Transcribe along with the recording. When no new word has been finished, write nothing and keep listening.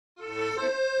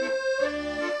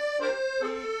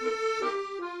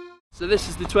So this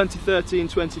is the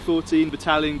 2013-2014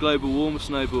 Bataleon Global Warmer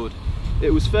snowboard.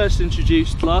 It was first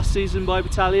introduced last season by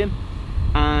Bataleon,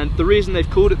 and the reason they've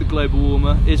called it the Global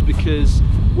Warmer is because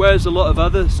whereas a lot of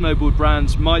other snowboard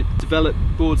brands might develop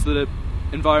boards that are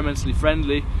environmentally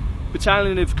friendly,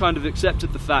 Bataleon have kind of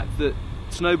accepted the fact that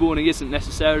snowboarding isn't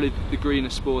necessarily the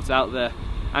greenest sport out there,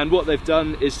 and what they've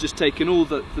done is just taken all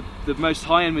the most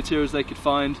high-end materials they could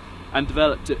find and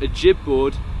developed a jib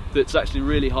board that's actually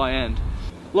really high-end.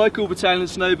 Like all Bataleon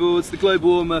snowboards, the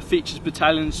Global Warmer features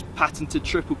Bataleon's patented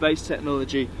triple base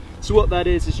technology. So what that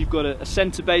is you've got a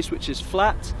centre base which is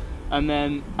flat, and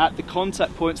then at the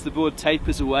contact points the board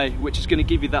tapers away, which is going to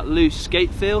give you that loose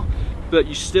skate feel, but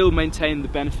you still maintain the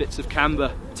benefits of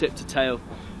camber tip to tail.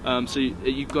 So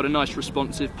you've got a nice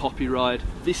responsive poppy ride.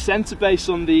 The centre base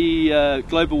on the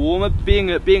Global Warmer, being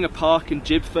a park and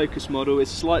jib focused model, is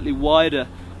slightly wider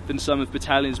than some of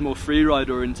Bataleon's more freeride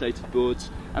orientated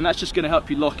boards, and that's just going to help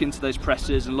you lock into those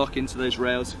presses and lock into those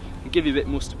rails and give you a bit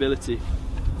more stability.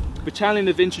 Bataleon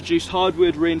have introduced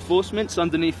hardwood reinforcements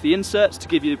underneath the inserts to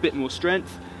give you a bit more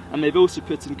strength, and they've also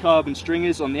put in carbon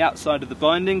stringers on the outside of the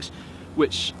bindings,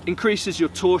 which increases your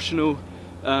torsional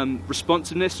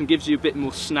responsiveness and gives you a bit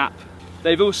more snap.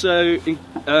 They've also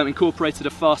incorporated a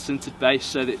fast sintered base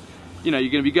so that you're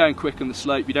going to be going quick on the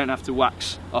slope, you don't have to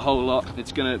wax a whole lot,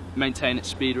 it's going to maintain its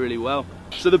speed really well.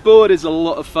 So the board is a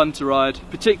lot of fun to ride,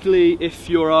 particularly if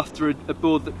you're after a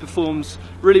board that performs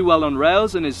really well on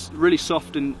rails and is really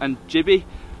soft and jibby,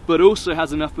 but also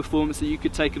has enough performance that you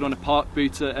could take it on a park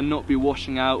booter and not be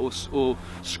washing out or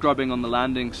scrubbing on the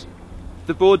landings.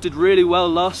 The board did really well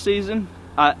last season,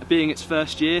 being its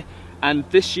first year, and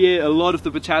this year a lot of the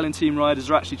Bataleon team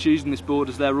riders are actually choosing this board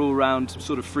as their all-round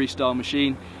sort of freestyle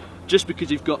machine, just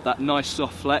because you've got that nice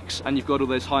soft flex and you've got all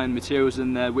those high-end materials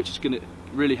in there, which is going to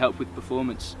really help with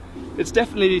performance. It's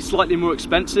definitely slightly more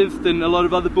expensive than a lot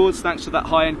of other boards thanks to that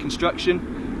high-end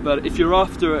construction, but if you're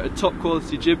after a top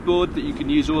quality jib board that you can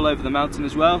use all over the mountain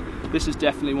as well, this is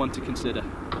definitely one to consider.